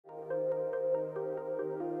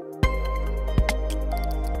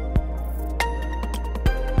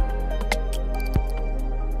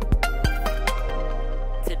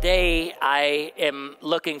today I am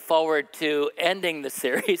looking forward to ending the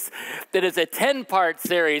series. That is a 10-part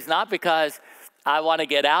series, not because I want to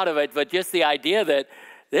get out of it, but just the idea that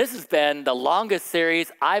this has been the longest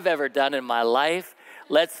series I've ever done in my life.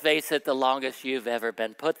 Let's face it, the longest you've ever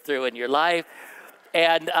been put through in your life.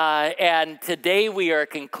 And today we are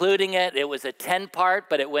concluding it. It was a 10-part,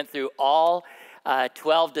 but it went through all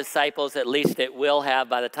 12 disciples, at least it will have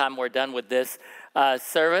by the time we're done with this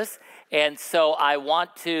service. And so I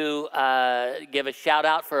want to give a shout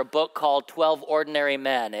out for a book called 12 Ordinary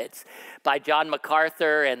Men. It's by John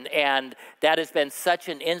MacArthur, and that has been such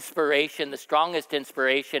an inspiration, the strongest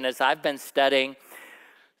inspiration as I've been studying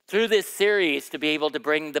through this series to be able to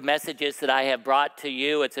bring the messages that I have brought to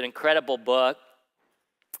you. It's an incredible book.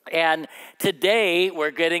 And today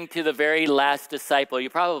we're getting to the very last disciple. You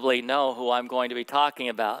probably know who I'm going to be talking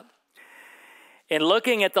about. In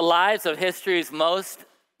looking at the lives of history's most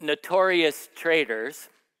notorious traitors,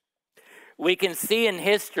 we can see in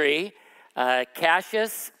history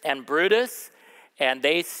Cassius and Brutus, and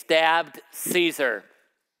they stabbed Caesar.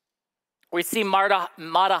 We see Mata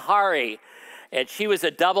Hari, and she was a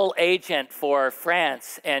double agent for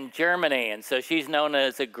France and Germany, and so she's known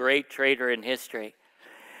as a great traitor in history.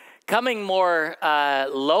 Coming more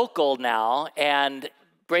local now and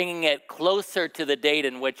bringing it closer to the date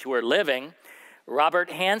in which we're living, Robert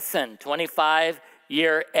Hanssen,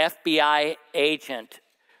 25-year FBI agent,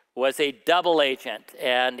 was a double agent,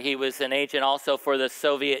 and he was an agent also for the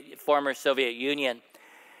former Soviet Union.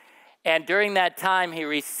 And during that time, he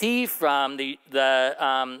received from the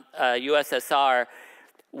USSR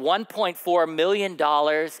 $1.4 million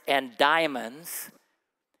and diamonds,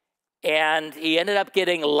 and he ended up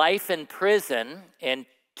getting life in prison in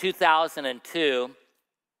 2002.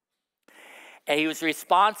 And he was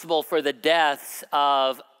responsible for the deaths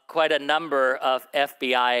of quite a number of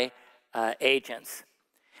FBI agents.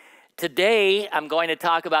 Today, I'm going to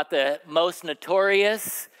talk about the most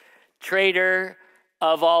notorious traitor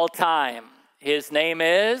of all time. His name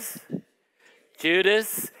is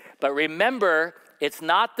Judas. But remember, it's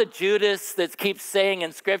not the Judas that keeps saying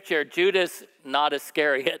in Scripture, Judas, not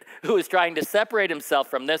Iscariot, who is trying to separate himself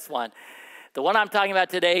from this one. The one I'm talking about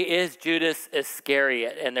today is Judas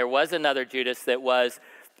Iscariot. And there was another Judas that was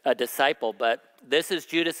a disciple, but this is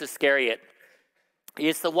Judas Iscariot. He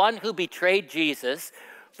is the one who betrayed Jesus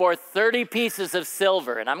for 30 pieces of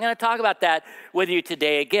silver. And I'm going to talk about that with you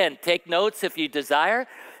today. Again, take notes if you desire.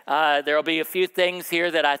 There will be a few things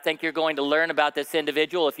here that I think you're going to learn about this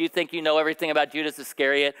individual. If you think you know everything about Judas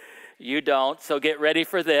Iscariot, you don't. So get ready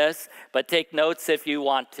for this, but take notes if you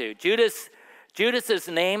want to. Judas's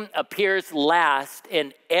name appears last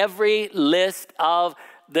in every list of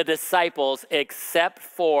the disciples except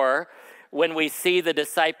for when we see the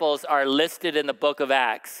disciples are listed in the book of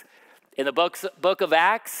Acts. In the book of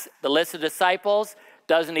Acts, the list of disciples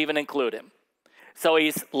doesn't even include him. So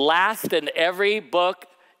he's last in every book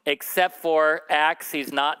except for Acts.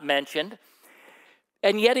 He's not mentioned.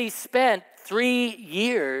 And yet he spent 3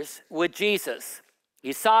 years with Jesus.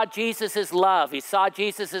 He saw Jesus' love. He saw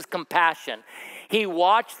Jesus' compassion. He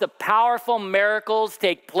watched the powerful miracles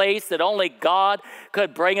take place that only God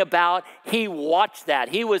could bring about. He watched that.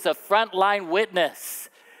 He was a frontline witness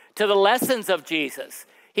to the lessons of Jesus.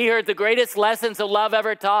 He heard the greatest lessons of love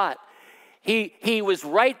ever taught. He was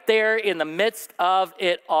right there in the midst of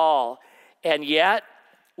it all, and yet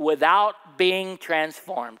without being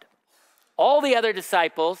transformed. All the other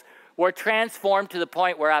disciples were transformed to the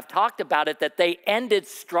point where I've talked about it, that they ended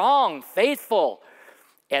strong, faithful,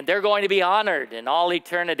 and they're going to be honored in all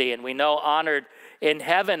eternity, and we know honored in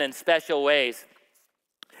heaven in special ways.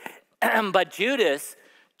 But Judas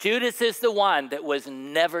is the one that was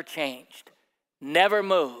never changed, never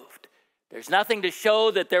moved. There's nothing to show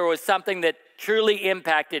that there was something that truly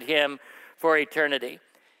impacted him for eternity.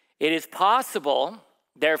 It is possible,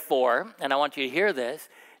 therefore, and I want you to hear this,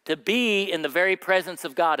 to be in the very presence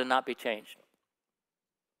of God and not be changed.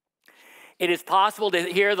 It is possible to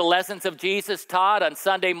hear the lessons of Jesus taught on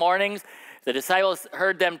Sunday mornings. The disciples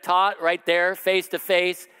heard them taught right there, face to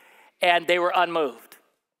face, and they were unmoved.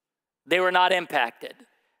 They were not impacted.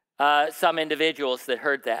 Some individuals that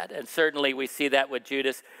heard that, and certainly we see that with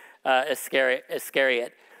Judas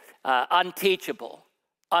Iscariot. Unteachable,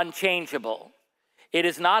 unchangeable. It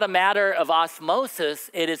is not a matter of osmosis.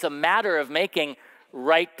 It is a matter of making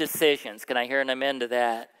right decisions. Can I hear an amen to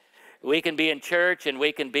that? We can be in church and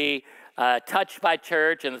we can be touched by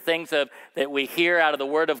church and the things that we hear out of the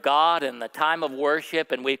Word of God and the time of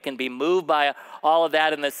worship, and we can be moved by all of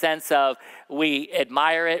that in the sense of we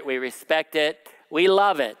admire it, we respect it, we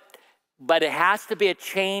love it. But it has to be a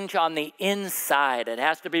change on the inside. It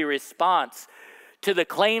has to be a response to the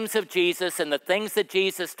claims of Jesus and the things that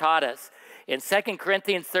Jesus taught us. In 2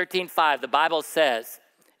 Corinthians 13:5, the Bible says,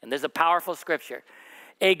 and there's a powerful scripture,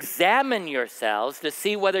 examine yourselves to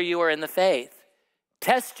see whether you are in the faith.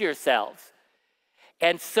 Test yourselves.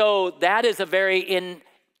 And so that is a very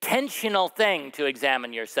intentional thing to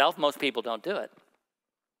examine yourself. Most people don't do it.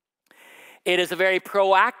 It is a very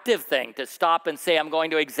proactive thing to stop and say, I'm going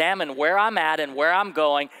to examine where I'm at and where I'm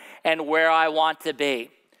going and where I want to be.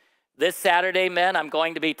 This Saturday, men, I'm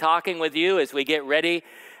going to be talking with you as we get ready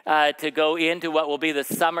to go into what will be the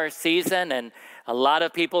summer season. And a lot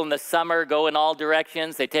of people in the summer go in all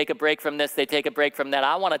directions. They take a break from this, they take a break from that.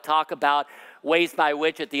 I want to talk about ways by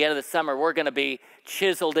which at the end of the summer we're going to be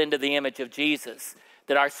chiseled into the image of Jesus.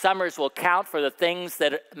 That our summers will count for the things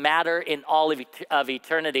that matter in all of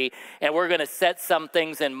eternity. And we're going to set some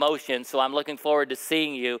things in motion. So I'm looking forward to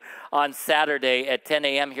seeing you on Saturday at 10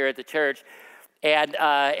 a.m. here at the church. And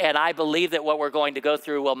I believe that what we're going to go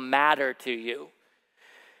through will matter to you.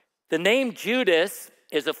 The name Judas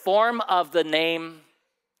is a form of the name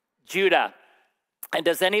Judah. And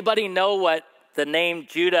does anybody know what the name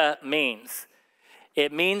Judah means?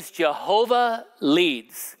 It means Jehovah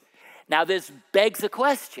leads. Now this begs a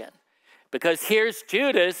question, because here's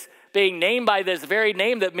Judas being named by this very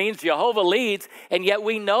name that means Jehovah leads, and yet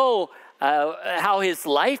we know how his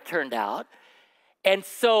life turned out. And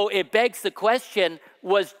so it begs the question,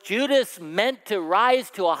 was Judas meant to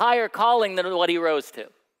rise to a higher calling than what he rose to?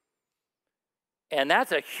 And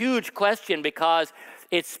that's a huge question, because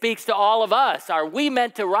it speaks to all of us. Are we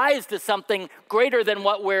meant to rise to something greater than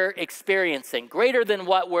what we're experiencing, greater than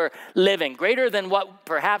what we're living, greater than what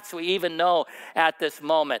perhaps we even know at this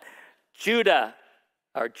moment? Judah,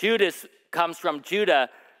 or Judas, comes from Judah.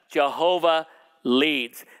 Jehovah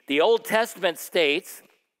leads. The Old Testament states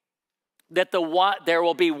that there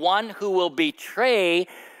will be one who will betray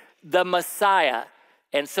the Messiah.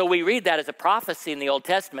 And so we read that as a prophecy in the Old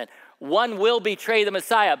Testament. One will betray the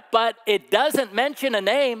Messiah, but it doesn't mention a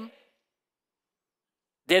name.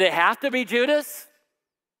 Did it have to be Judas?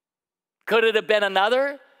 Could it have been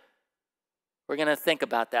another? We're going to think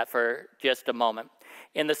about that for just a moment.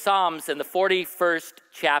 In the Psalms, in the 41st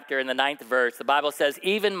chapter, in the 9th verse, the Bible says,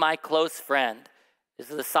 even my close friend, this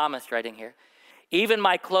is the psalmist writing here, even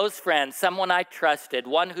my close friend, someone I trusted,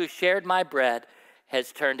 one who shared my bread,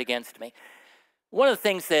 has turned against me. One of the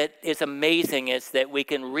things that is amazing is that we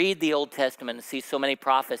can read the Old Testament and see so many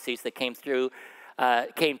prophecies that came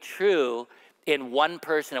true in one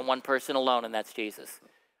person and one person alone, and that's Jesus.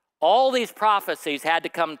 All these prophecies had to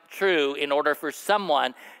come true in order for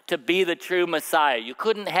someone to be the true Messiah. You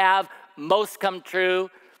couldn't have most come true,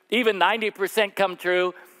 even 90% come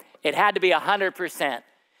true. It had to be 100%.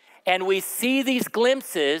 And we see these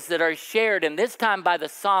glimpses that are shared, and this time by the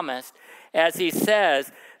psalmist, as he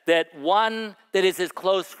says that one that is his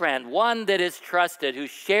close friend, one that is trusted, who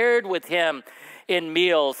shared with him in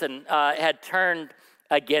meals and had turned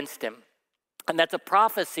against him. And that's a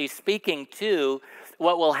prophecy speaking to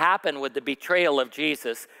what will happen with the betrayal of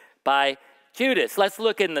Jesus by Judas. Let's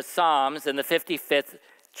look in the Psalms in the 55th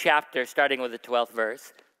chapter, starting with the 12th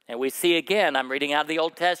verse. And we see again, I'm reading out of the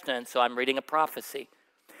Old Testament, so I'm reading a prophecy.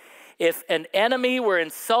 If an enemy were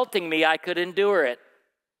insulting me, I could endure it.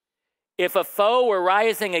 If a foe were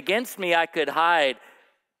rising against me, I could hide.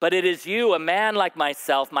 But it is you, a man like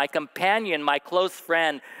myself, my companion, my close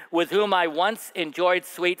friend, with whom I once enjoyed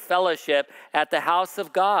sweet fellowship at the house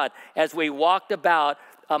of God as we walked about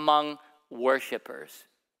among worshipers.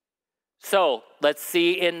 So let's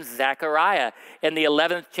see in Zechariah in the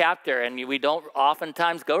 11th chapter, and we don't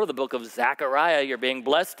oftentimes go to the book of Zechariah. You're being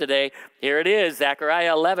blessed today. Here it is,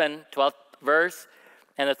 Zechariah 11, 12th verse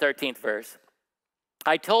and the 13th verse.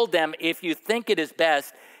 I told them, if you think it is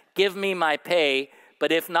best, give me my pay,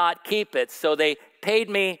 but if not, keep it. So they paid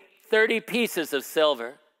me 30 pieces of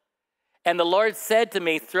silver. And the Lord said to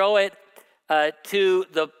me, throw it to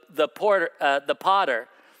the potter,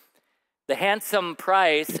 the handsome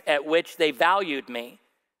price at which they valued me.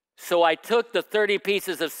 So I took the 30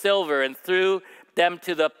 pieces of silver and threw them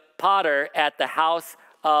to the potter at the house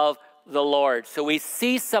of the Lord. So we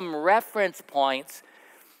see some reference points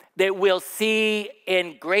that we'll see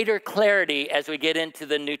in greater clarity as we get into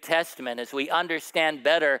the New Testament, as we understand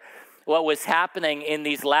better what was happening in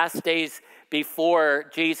these last days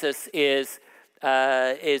before Jesus is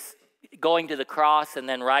going to the cross and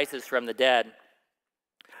then rises from the dead.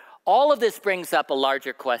 All of this brings up a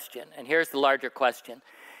larger question, and here's the larger question,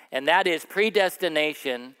 and that is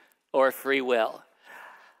predestination or free will.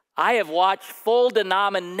 I have watched full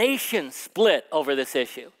denominations split over this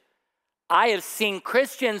issue. I have seen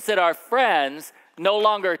Christians that are friends no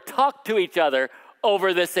longer talk to each other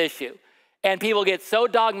over this issue. And people get so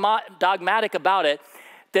dogmatic about it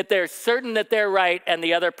that they're certain that they're right and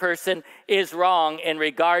the other person is wrong in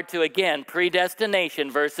regard to, again, predestination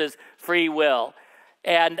versus free will.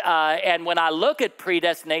 And when I look at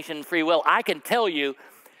predestination and free will, I can tell you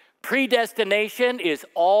predestination is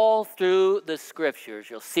all through the Scriptures.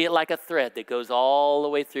 You'll see it like a thread that goes all the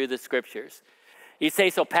way through the Scriptures. You say,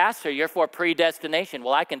 so Pastor, you're for predestination.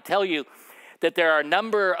 Well, I can tell you that there are a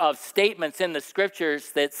number of statements in the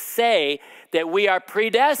Scriptures that say that we are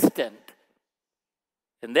predestined.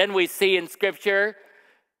 And then we see in Scripture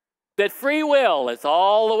that free will is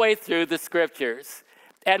all the way through the Scriptures.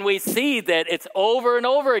 And we see that it's over and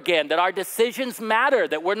over again, that our decisions matter,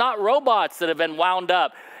 that we're not robots that have been wound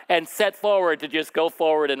up and set forward to just go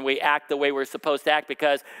forward and we act the way we're supposed to act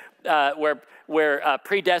because we're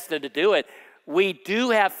predestined to do it. We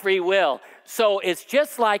do have free will. So it's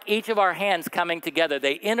just like each of our hands coming together.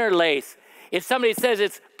 They interlace. If somebody says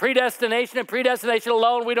it's predestination and predestination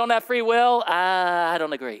alone, we don't have free will, I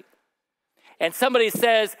don't agree. And somebody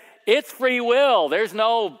says it's free will, there's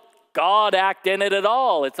no God act in it at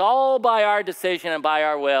all. It's all by our decision and by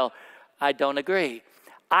our will, I don't agree.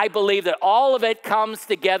 I believe that all of it comes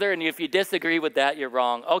together, and if you disagree with that, you're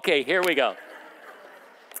wrong. Okay, here we go.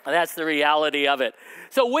 That's the reality of it.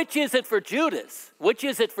 So which is it for Judas? Which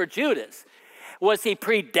is it for Judas? Was he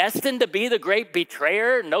predestined to be the great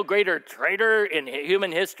betrayer, no greater traitor in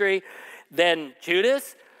human history than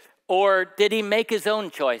Judas? Or did he make his own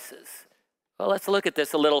choices? Well, let's look at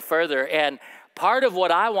this a little further. And part of what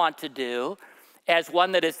I want to do as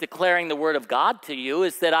one that is declaring the word of God to you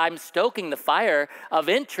is that I'm stoking the fire of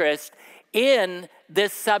interest in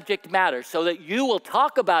this subject matter so that you will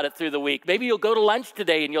talk about it through the week. Maybe you'll go to lunch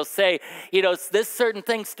today and you'll say, you know, this certain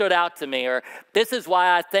thing stood out to me, or this is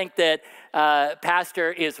why I think that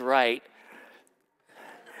Pastor is right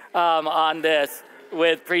on this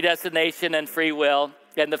with predestination and free will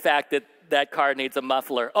and the fact that that car needs a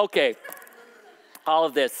muffler. Okay, all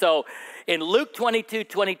of this. So in Luke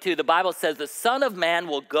 22:22, the Bible says, the Son of Man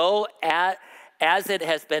will go as it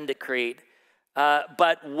has been decreed.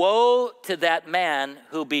 But woe to that man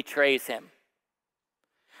who betrays him.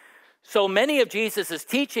 So many of Jesus'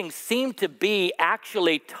 teachings seem to be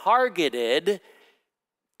actually targeted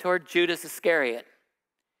toward Judas Iscariot.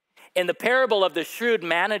 In the parable of the shrewd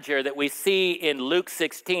manager that we see in Luke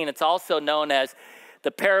 16, it's also known as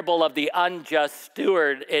the parable of the unjust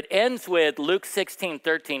steward. It ends with Luke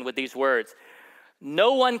 16:13 with these words,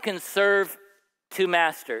 no one can serve two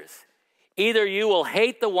masters. Either you will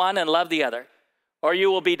hate the one and love the other, or you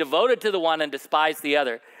will be devoted to the one and despise the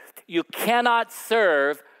other. You cannot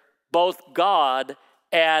serve both God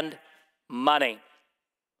and money.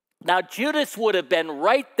 Now, Judas would have been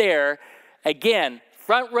right there, again,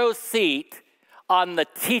 front row seat on the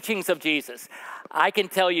teachings of Jesus. I can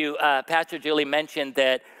tell you, Pastor Julie mentioned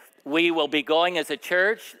that we will be going as a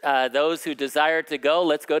church. Those who desire to go,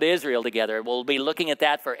 let's go to Israel together. We'll be looking at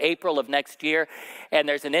that for April of next year. And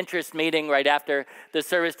there's an interest meeting right after the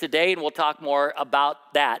service today, and we'll talk more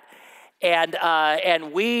about that.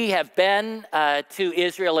 And we have been to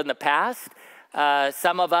Israel in the past,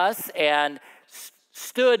 some of us, and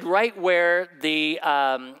stood right where the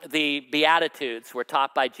Beatitudes were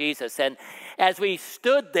taught by Jesus. And as we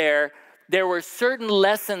stood there, there were certain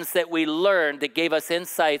lessons that we learned that gave us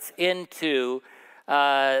insights into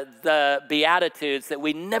the Beatitudes that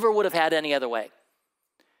we never would have had any other way.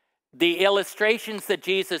 The illustrations that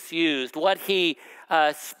Jesus used, what he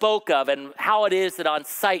spoke of, and how it is that on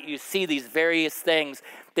sight you see these various things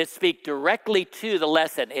that speak directly to the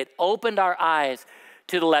lesson. It opened our eyes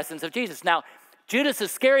to the lessons of Jesus. Now, Judas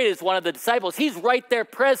Iscariot is one of the disciples. He's right there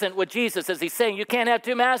present with Jesus as he's saying, you can't have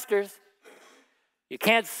two masters. You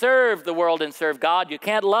can't serve the world and serve God. You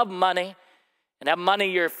can't love money and have money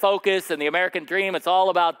your focus and the American dream. It's all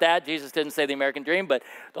about that. Jesus didn't say the American dream, but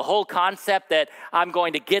the whole concept that I'm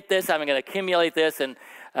going to get this, I'm going to accumulate this, and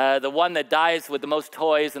the one that dies with the most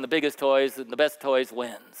toys and the biggest toys and the best toys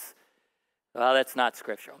wins. Well, that's not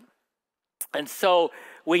scriptural. And so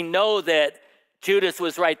we know that Judas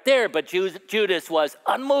was right there, but Judas was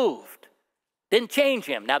unmoved. Didn't change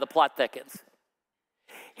him. Now the plot thickens.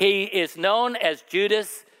 He is known as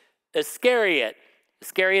Judas Iscariot.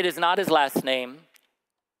 Iscariot is not his last name.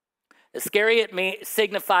 Iscariot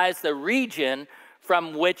signifies the region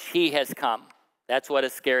from which he has come. That's what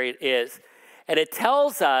Iscariot is. And it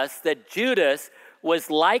tells us that Judas was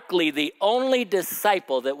likely the only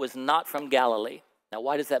disciple that was not from Galilee. Now,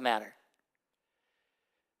 why does that matter?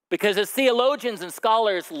 Because as theologians and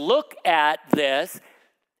scholars look at this,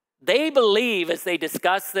 they believe, as they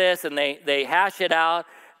discuss this and they hash it out,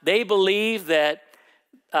 they believe that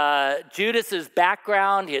Judas's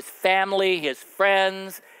background, his family, his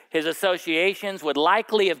friends, his associations would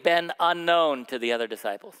likely have been unknown to the other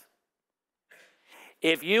disciples.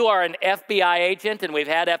 If you are an FBI agent, and we've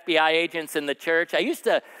had FBI agents in the church, I used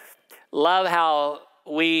to love how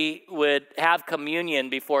we would have communion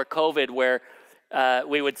before COVID, where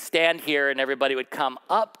we would stand here and everybody would come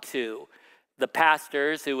up to the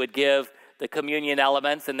pastors who would give the communion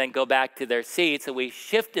elements and then go back to their seats. And we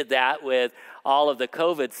shifted that with all of the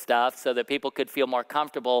COVID stuff so that people could feel more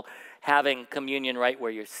comfortable having communion right where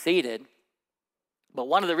you're seated. But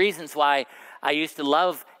one of the reasons why I used to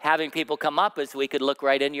love having people come up is we could look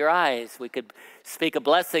right in your eyes. We could speak a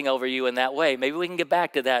blessing over you in that way. Maybe we can get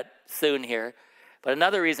back to that soon here. But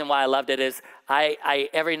another reason why I loved it is I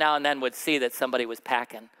every now and then would see that somebody was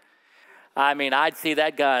packing. I mean, I'd see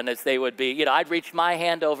that gun as they would be, I'd reach my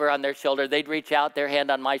hand over on their shoulder. They'd reach out their hand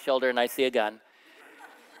on my shoulder, and I see a gun.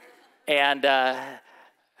 And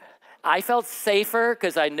I felt safer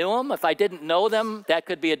because I knew them. If I didn't know them, that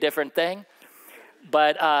could be a different thing.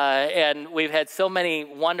 But, and we've had so many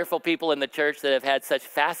wonderful people in the church that have had such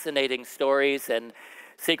fascinating stories and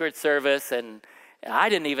Secret Service. And I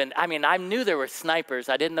knew there were snipers.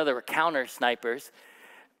 I didn't know there were counter snipers,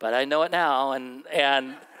 but I know it now.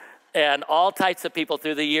 And all types of people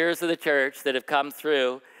through the years of the church that have come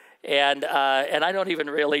through. And I don't even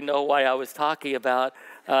really know why I was talking about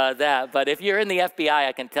that. But if you're in the FBI,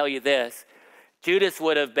 I can tell you this. Judas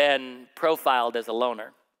would have been profiled as a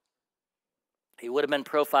loner. He would have been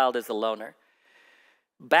profiled as a loner.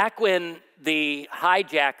 Back when the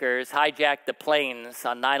hijackers hijacked the planes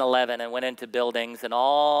on 9/11 and went into buildings and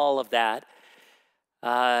all of that,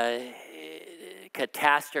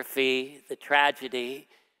 catastrophe, the tragedy,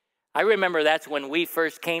 I remember that's when we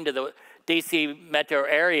first came to the D.C. metro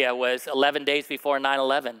area, was 11 days before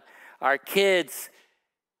 9/11. Our kids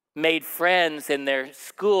made friends in their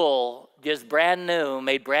school, just brand new,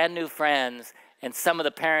 made brand new friends, and some of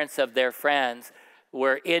the parents of their friends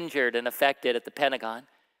were injured and affected at the Pentagon,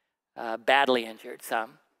 badly injured,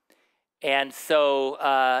 some. And so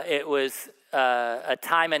it was a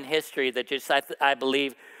time in history that just, I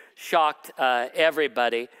believe, shocked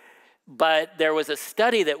everybody. But there was a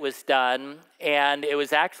study that was done, and it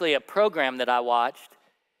was actually a program that I watched,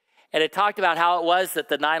 and it talked about how it was that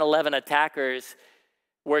the 9/11 attackers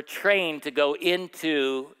were trained to go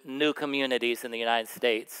into new communities in the United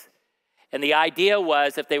States. And the idea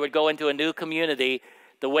was, if they would go into a new community,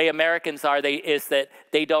 the way Americans are, is that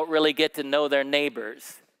they don't really get to know their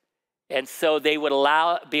neighbors. And so they would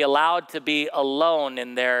be allowed to be alone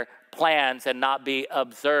in their plans and not be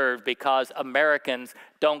observed, because Americans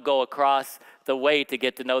don't go across the way to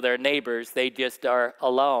get to know their neighbors. They just are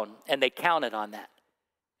alone. And they counted on that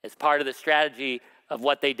as part of the strategy of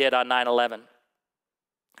what they did on 9/11.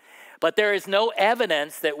 But there is no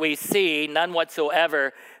evidence that we see, none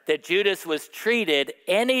whatsoever, that Judas was treated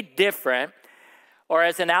any different or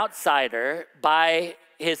as an outsider by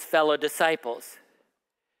his fellow disciples.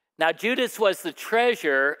 Now, Judas was the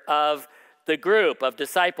treasurer of the group of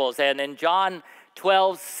disciples, and in John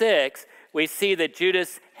 12:6, we see that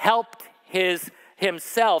Judas helped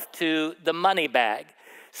himself to the money bag.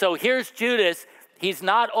 So here's Judas. He's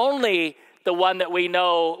not only the one that we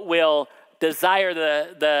know will desire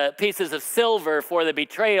the pieces of silver for the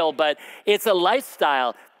betrayal, but it's a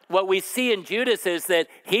lifestyle. What we see in Judas is that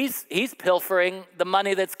he's pilfering the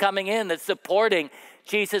money that's coming in, that's supporting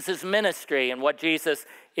Jesus' ministry and what Jesus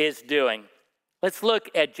is doing. Let's look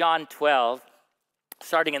at John 12,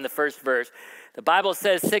 starting in the first verse. The Bible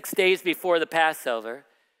says, 6 days before the Passover,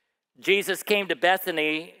 Jesus came to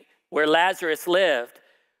Bethany, where Lazarus lived,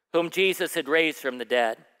 whom Jesus had raised from the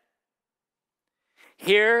dead.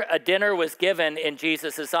 Here, a dinner was given in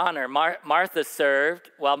Jesus' honor. Martha served,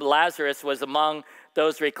 while Lazarus was among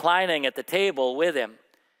those reclining at the table with him.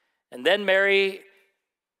 And then Mary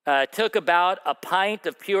took about a pint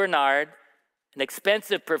of pure nard, an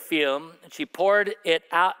expensive perfume, and she poured it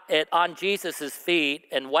on Jesus' feet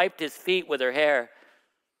and wiped his feet with her hair.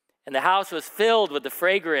 And the house was filled with the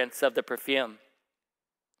fragrance of the perfume.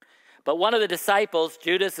 But one of the disciples,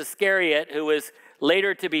 Judas Iscariot, who was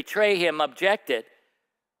later to betray him, objected.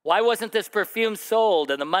 Why wasn't this perfume sold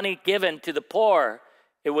and the money given to the poor?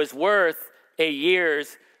 It was worth a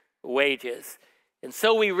year's wages. And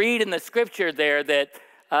so we read in the scripture there that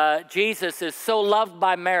Jesus is so loved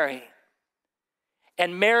by Mary.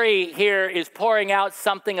 And Mary here is pouring out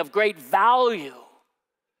something of great value,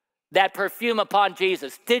 that perfume upon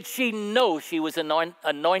Jesus. Did she know she was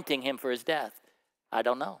anointing him for his death? I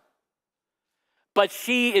don't know. But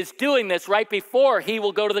she is doing this right before he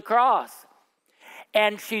will go to the cross.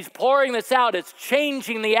 And she's pouring this out. It's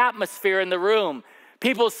changing the atmosphere in the room.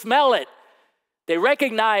 People smell it. They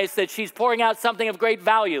recognize that she's pouring out something of great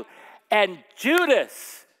value. And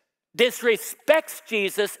Judas disrespects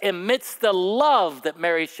Jesus amidst the love that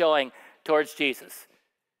Mary's showing towards Jesus.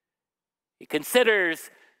 He considers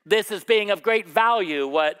this as being of great value,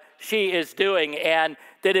 what she is doing, and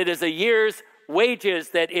that it is a year's wages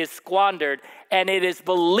that is squandered. And it is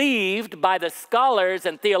believed by the scholars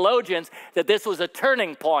and theologians that this was a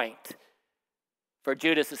turning point for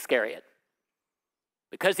Judas Iscariot,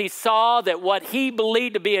 because he saw that what he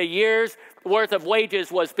believed to be a year's worth of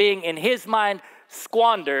wages was being, in his mind,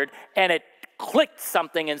 squandered, and it clicked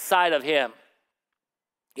something inside of him.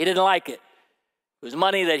 He didn't like it. It was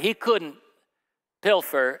money that he couldn't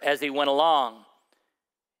pilfer as he went along.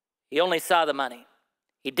 He only saw the money.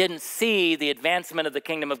 He didn't see the advancement of the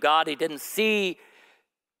kingdom of God. He didn't see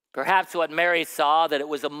perhaps what Mary saw, that it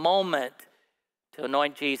was a moment to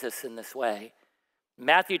anoint Jesus in this way.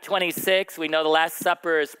 Matthew 26, we know the Last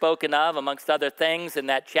Supper is spoken of, amongst other things, in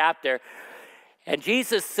that chapter. And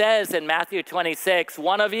Jesus says in Matthew 26,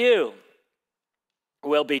 one of you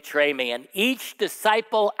will betray me. And each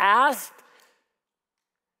disciple asked,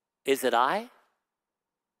 is it I?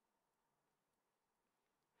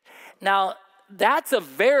 Now, that's a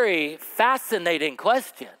very fascinating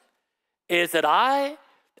question. Is it I?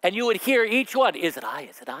 And you would hear each one, is it I?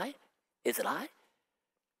 Is it I? Is it I?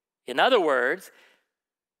 In other words,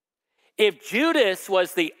 if Judas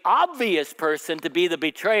was the obvious person to be the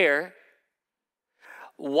betrayer,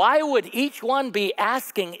 why would each one be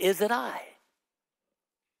asking, is it I?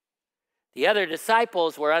 The other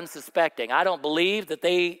disciples were unsuspecting. I don't believe that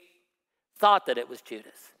they thought that it was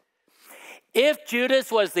Judas. If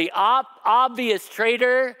Judas was the obvious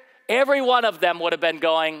traitor, every one of them would have been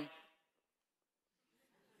going,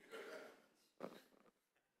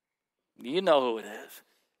 you know who it is.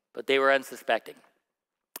 But they were unsuspecting.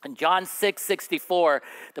 In John 6:64,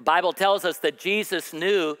 the Bible tells us that Jesus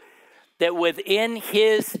knew that within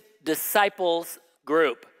his disciples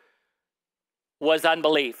group was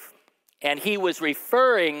unbelief. And he was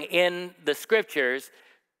referring in the scriptures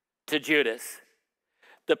to Judas.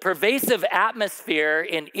 The pervasive atmosphere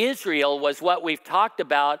in Israel was what we've talked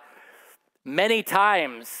about many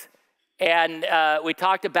times. And we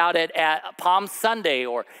talked about it at Palm Sunday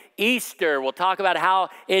or Easter. We'll talk about how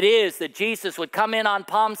it is that Jesus would come in on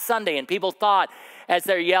Palm Sunday, and people thought, as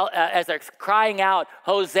they're crying out,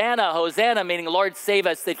 Hosanna, Hosanna, meaning Lord save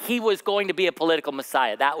us, that he was going to be a political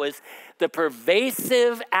Messiah. That was the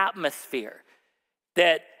pervasive atmosphere,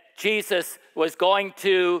 that Jesus was going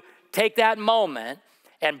to take that moment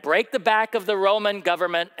and break the back of the Roman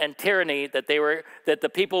government and tyranny that the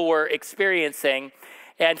people were experiencing.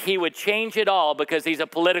 And he would change it all because he's a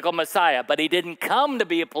political Messiah. But he didn't come to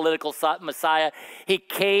be a political Messiah. He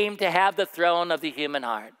came to have the throne of the human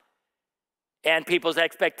heart. And people's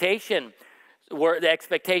expectations were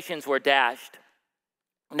dashed.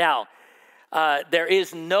 Now, there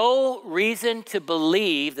is no reason to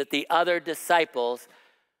believe that the other disciples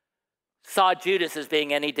saw Judas as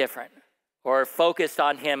being any different or focused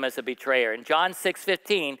on him as a betrayer. In John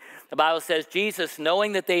 6:15, the Bible says, Jesus,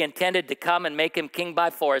 knowing that they intended to come and make him king by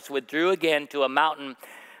force, withdrew again to a mountain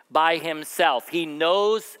by himself. He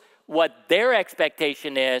knows what their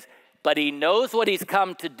expectation is, but he knows what he's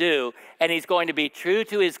come to do, and he's going to be true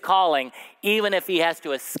to his calling, even if he has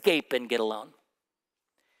to escape and get alone.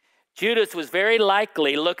 Judas was very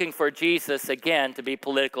likely looking for Jesus again to be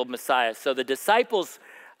political Messiah. So the disciples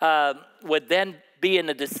would then be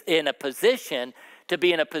in a position to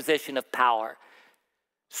be in a position of power.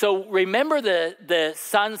 So remember the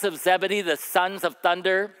sons of Zebedee, the sons of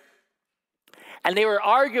thunder? And they were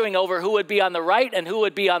arguing over who would be on the right and who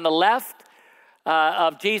would be on the left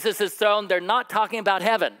of Jesus' throne. They're not talking about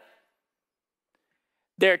heaven.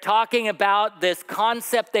 They're talking about this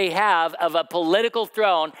concept they have of a political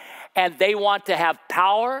throne, and they want to have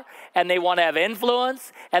power, and they want to have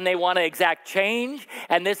influence, and they want to exact change,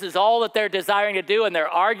 and this is all that they're desiring to do, and they're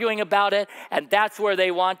arguing about it, and that's where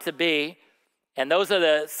they want to be. And those are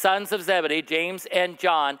the sons of Zebedee, James and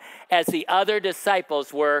John, as the other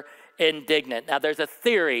disciples were indignant. Now, there's a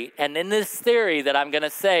theory, and in this theory that I'm going to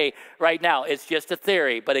say right now, it's just a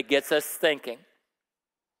theory, but it gets us thinking.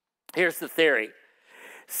 Here's the theory.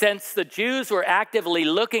 Since the Jews were actively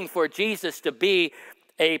looking for Jesus to be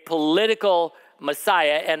a political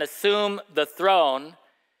Messiah and assume the throne,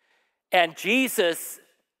 and Jesus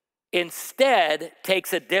instead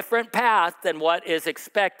takes a different path than what is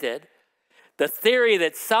expected, the theory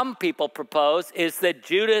that some people propose is that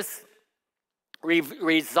Judas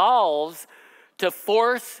resolves to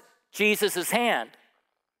force Jesus' hand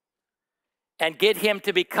and get him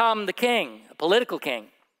to become the king, a political king.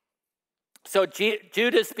 So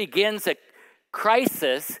Judas begins a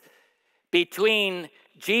crisis between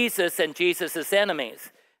Jesus and Jesus'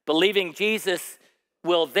 enemies, believing Jesus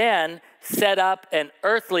will then set up an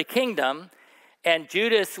earthly kingdom, and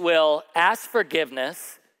Judas will ask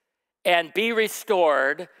forgiveness and be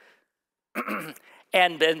restored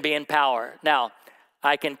and then be in power. Now,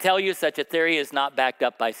 I can tell you such a theory is not backed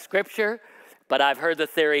up by Scripture, but I've heard the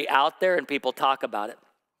theory out there and people talk about it.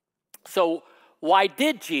 So why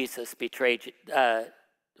did Judas betray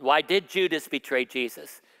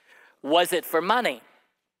Jesus? Was it for money?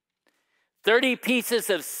 30 pieces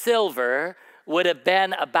of silver would have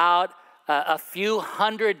been about a few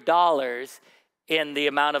 $100s in the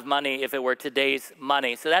amount of money if it were today's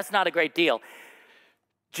money. So that's not a great deal.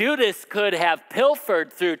 Judas could have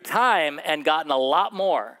pilfered through time and gotten a lot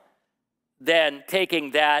more than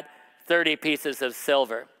taking that 30 pieces of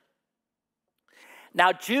silver.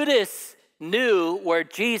 Now, Judas knew where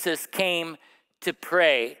Jesus came to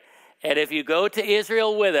pray. And if you go to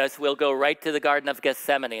Israel with us, we'll go right to the Garden of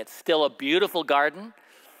Gethsemane. It's still a beautiful garden.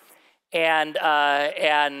 And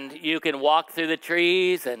you can walk through the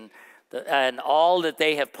trees and all that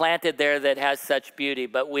they have planted there that has such beauty.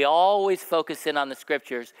 But we always focus in on the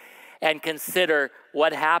Scriptures and consider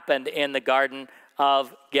what happened in the Garden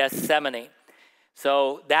of Gethsemane.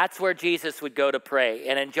 So that's where Jesus would go to pray.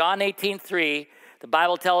 And in John 18:3, the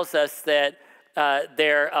Bible tells us that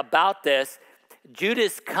there about this,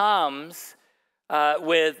 Judas comes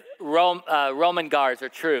with Roman guards or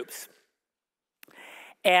troops.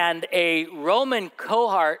 And a Roman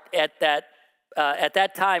cohort at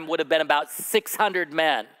that time would have been about 600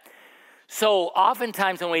 men. So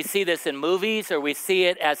oftentimes when we see this in movies or we see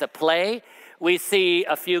it as a play, we see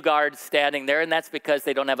a few guards standing there, and that's because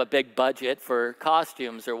they don't have a big budget for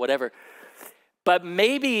costumes or whatever. But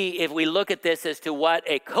maybe if we look at this as to what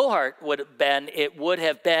a cohort would have been, it would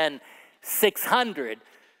have been 600.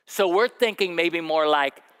 So we're thinking maybe more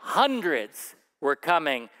like hundreds were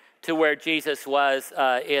coming to where Jesus was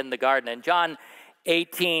in the garden. In John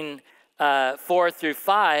 18:4 through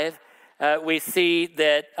 5, we see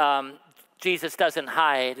that Jesus doesn't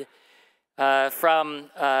hide from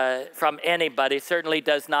anybody, certainly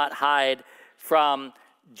does not hide from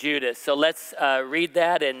Judas. So let's read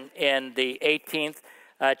that in the 18th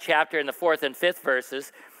chapter in the 4th and 5th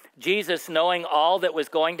verses. Jesus, knowing all that was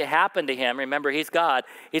going to happen to him, remember he's God,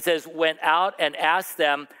 he says, went out and asked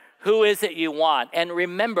them, who is it you want? And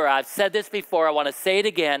remember, I've said this before, I want to say it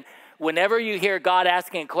again. Whenever you hear God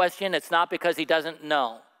asking a question, it's not because he doesn't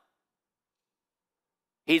know.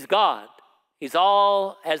 He's God. Has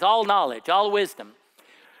all knowledge, all wisdom.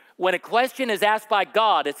 When a question is asked by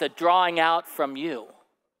God, it's a drawing out from you.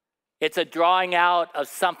 It's a drawing out of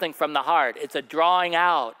something from the heart. It's a drawing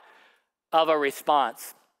out of a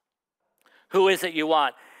response. Who is it you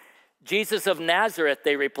want? Jesus of Nazareth,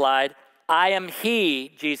 they replied. I am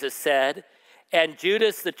he, Jesus said. And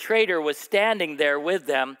Judas the traitor was standing there with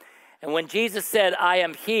them. And when Jesus said, I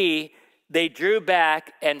am he, they drew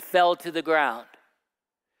back and fell to the ground.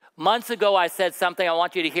 Months ago, I said something I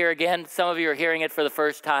want you to hear again. Some of you are hearing it for the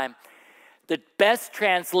first time. The best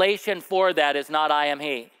translation for that is not I am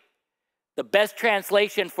he. The best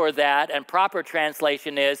translation for that and proper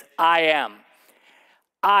translation is I am.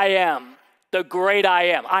 I am the great I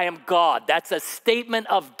am. I am God. That's a statement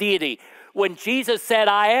of deity. When Jesus said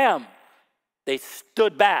I am, they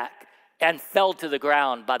stood back and fell to the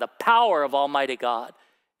ground by the power of Almighty God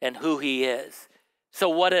and who he is. So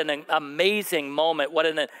what an amazing moment. What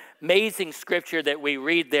an amazing scripture that we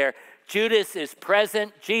read there. Judas is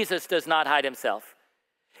present. Jesus does not hide himself.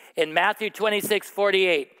 In Matthew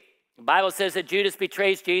 26:48, the Bible says that Judas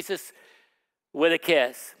betrays Jesus with a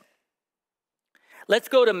kiss. Let's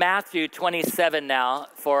go to Matthew 27 now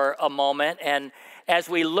for a moment. And as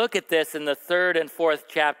we look at this in the 3rd and 4th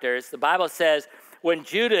chapters, the Bible says, when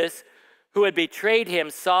Judas, who had betrayed him,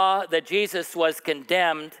 saw that Jesus was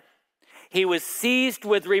condemned, he was seized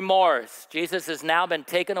with remorse. Jesus has now been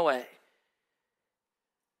taken away,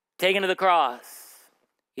 taken to the cross.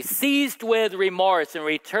 He's seized with remorse and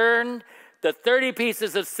returned the 30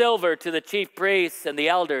 pieces of silver to the chief priests and the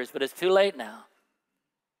elders, but it's too late now.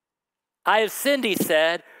 I have sinned, he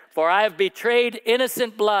said, for I have betrayed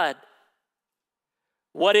innocent blood.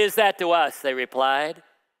 What is that to us? They replied.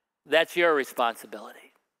 That's your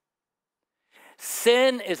responsibility.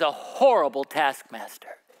 Sin is a horrible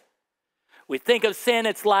taskmaster. We think of sin,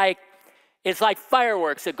 it's like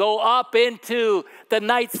fireworks that go up into the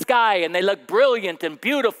night sky and they look brilliant and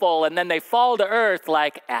beautiful and then they fall to earth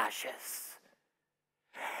like ashes.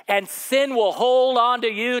 And sin will hold on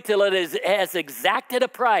to you till it has exacted a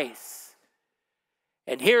price.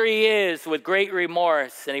 And here he is with great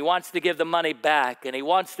remorse, and he wants to give the money back, and he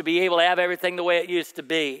wants to be able to have everything the way it used to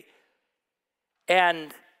be.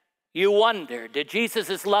 And you wonder, did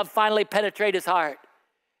Jesus' love finally penetrate his heart?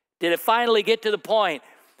 Did it finally get to the point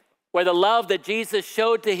where the love that Jesus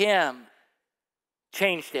showed to him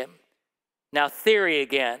changed him? Now, theory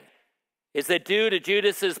again is that due to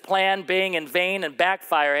Judas's plan being in vain and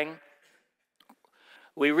backfiring,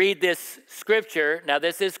 we read this scripture. Now,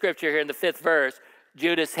 this is scripture here in the 5th verse.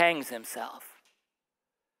 Judas hangs himself.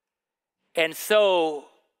 And so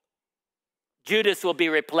Judas will be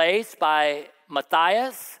replaced by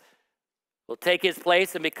Matthias, will take his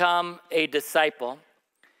place and become a disciple.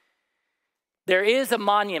 There is a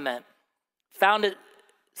monument found at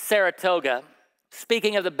Saratoga,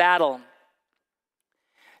 speaking of the battle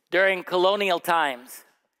during colonial times.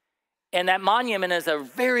 And that monument is a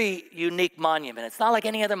very unique monument. It's not like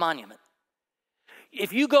any other monument.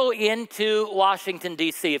 If you go into Washington,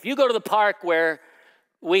 D.C., if you go to the park where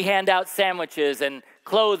we hand out sandwiches and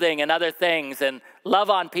clothing and other things and love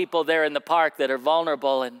on people there in the park that are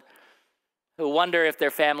vulnerable and who wonder if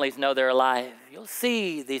their families know they're alive, you'll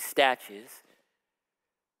see these statues.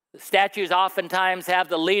 The statues oftentimes have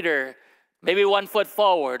the leader maybe 1 foot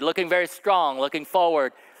forward, looking very strong, looking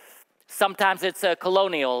forward. Sometimes it's a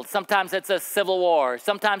colonial, sometimes it's a civil war,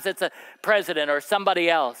 sometimes it's a president or somebody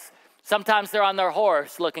else. Sometimes they're on their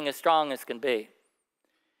horse looking as strong as can be.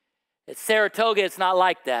 At Saratoga, it's not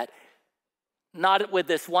like that. Not with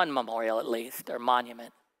this one memorial, at least, or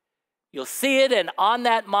monument. You'll see it, and on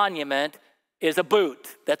that monument is a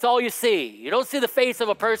boot. That's all you see. You don't see the face of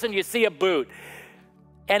a person, you see a boot.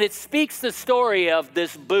 And it speaks the story of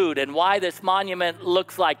this boot and why this monument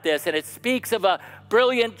looks like this. And it speaks of a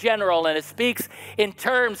brilliant general, and it speaks in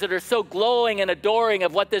terms that are so glowing and adoring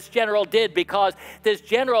of what this general did, because this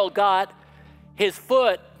general got his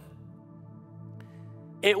foot,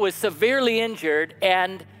 it was severely injured,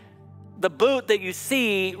 and the boot that you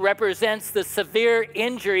see represents the severe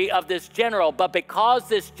injury of this general. But because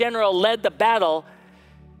this general led the battle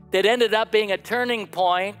that ended up being a turning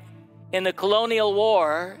point in the colonial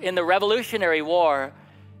war, in the Revolutionary War,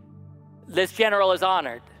 this general is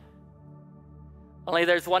honored. Only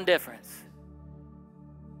there's one difference.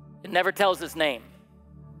 It never tells his name,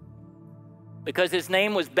 because his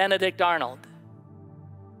name was Benedict Arnold,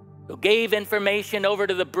 who gave information over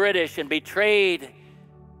to the British and betrayed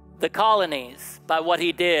the colonies by what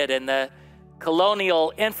he did, and the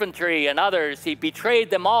colonial infantry and others. He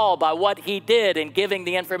betrayed them all by what he did in giving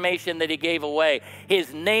the information that he gave away.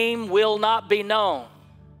 His name will not be known,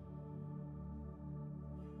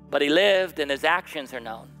 but he lived and his actions are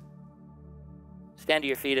known. Stand to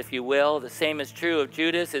your feet if you will. The same is true of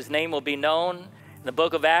Judas. His name will be known. In the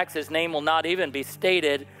book of Acts, his name will not even be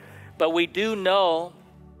stated, but we do know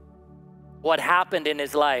what happened in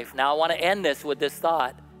his life. Now I want to end this with this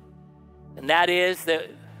thought, and that is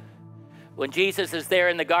that when Jesus is there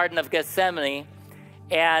in the Garden of Gethsemane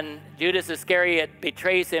and Judas Iscariot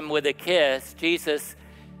betrays him with a kiss, Jesus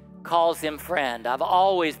calls him friend. I've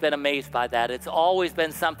always been amazed by that. It's always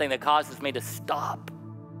been something that causes me to stop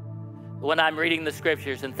when I'm reading the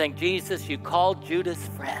scriptures and think, Jesus, you called Judas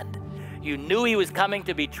friend. You knew he was coming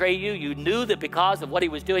to betray you. You knew that because of what he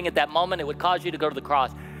was doing at that moment, it would cause you to go to the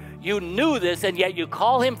cross. You knew this, and yet you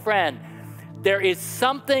call him friend. There is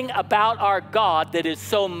something about our God that is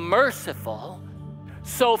so merciful,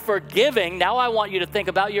 so forgiving. Now I want you to think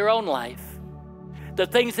about your own life. The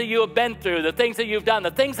things that you have been through, the things that you've done,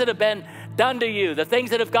 the things that have been done to you, the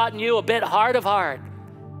things that have gotten you a bit hard of heart,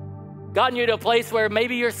 gotten you to a place where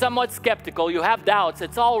maybe you're somewhat skeptical, you have doubts.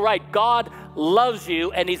 It's all right. God loves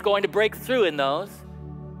you, and he's going to break through in those.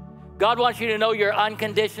 God wants you to know you're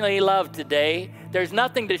unconditionally loved today. There's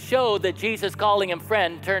nothing to show that Jesus calling him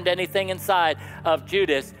friend turned anything inside of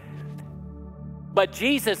Judas. But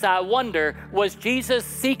Jesus, I wonder, was Jesus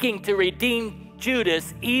seeking to redeem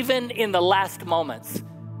Judas even in the last moments?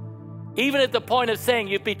 Even at the point of saying,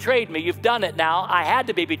 you've betrayed me, you've done it now. I had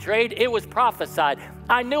to be betrayed. It was prophesied.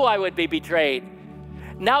 I knew I would be betrayed.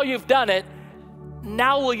 Now you've done it.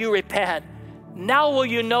 Now will you repent? Now will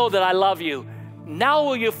you know that I love you? Now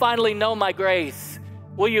will you finally know my grace?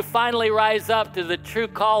 Will you finally rise up to the true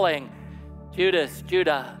calling? Judas,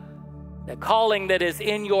 Judah, the calling that is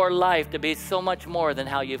in your life to be so much more than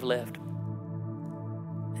how you've lived.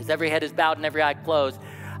 As every head is bowed and every eye closed,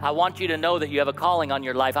 I want you to know that you have a calling on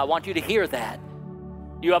your life. I want you to hear that.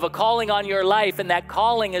 You have a calling on your life, and that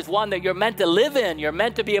calling is one that you're meant to live in. You're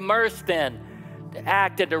meant to be immersed in. to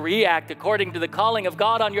act and to react according to the calling of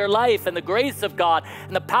God on your life and the grace of God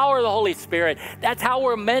and the power of the Holy Spirit. That's how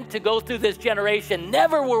we're meant to go through this generation.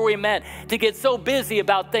 Never were we meant to get so busy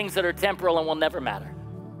about things that are temporal and will never matter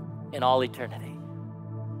in all eternity.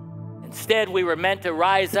 Instead, we were meant to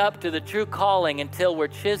rise up to the true calling until we're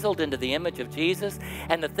chiseled into the image of Jesus,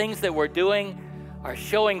 and the things that we're doing are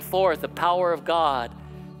showing forth the power of God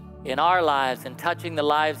in our lives and touching the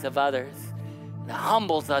lives of others. It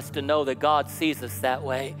humbles us to know that God sees us that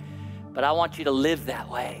way. But I want you to live that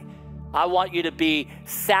way. I want you to be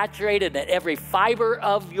saturated in every fiber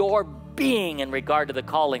of your being in regard to the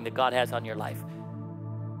calling that God has on your life.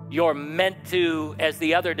 You're meant to, as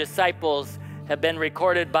the other disciples have been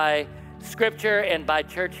recorded by Scripture and by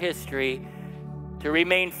church history, to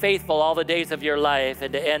remain faithful all the days of your life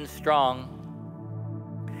and to end strong.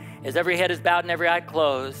 As every head is bowed and every eye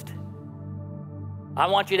closed, I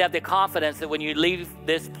want you to have the confidence that when you leave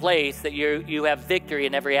this place that you have victory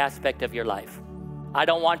in every aspect of your life. I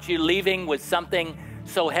don't want you leaving with something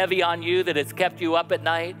so heavy on you that it's kept you up at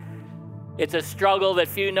night. It's a struggle that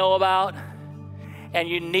few know about, and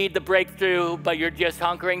you need the breakthrough, but you're just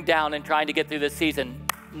hunkering down and trying to get through the season.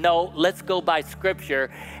 No, let's go by Scripture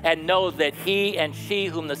and know that he and she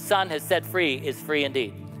whom the Son has set free is free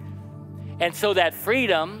indeed. And so that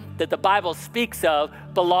freedom that the Bible speaks of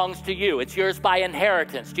belongs to you. It's yours by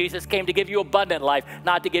inheritance. Jesus came to give you abundant life,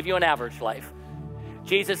 not to give you an average life.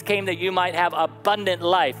 Jesus came that you might have abundant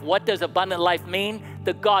life. What does abundant life mean?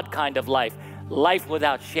 The God kind of life. Life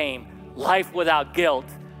without shame, life without guilt,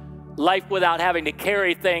 life without having to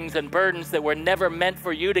carry things and burdens that were never meant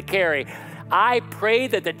for you to carry. I pray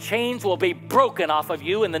that the chains will be broken off of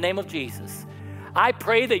you in the name of Jesus. I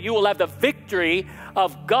pray that you will have the victory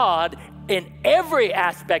of God in every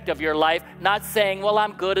aspect of your life, not saying, well,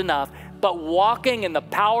 I'm good enough, but walking in the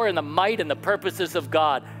power and the might and the purposes of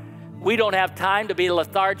God. We don't have time to be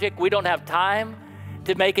lethargic. We don't have time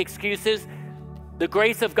to make excuses. The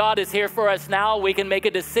grace of God is here for us now. We can make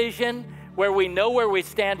a decision where we know where we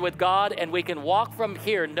stand with God, and we can walk from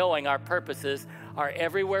here knowing our purposes are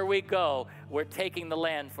everywhere we go. We're taking the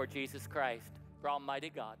land for Jesus Christ, for Almighty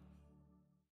God.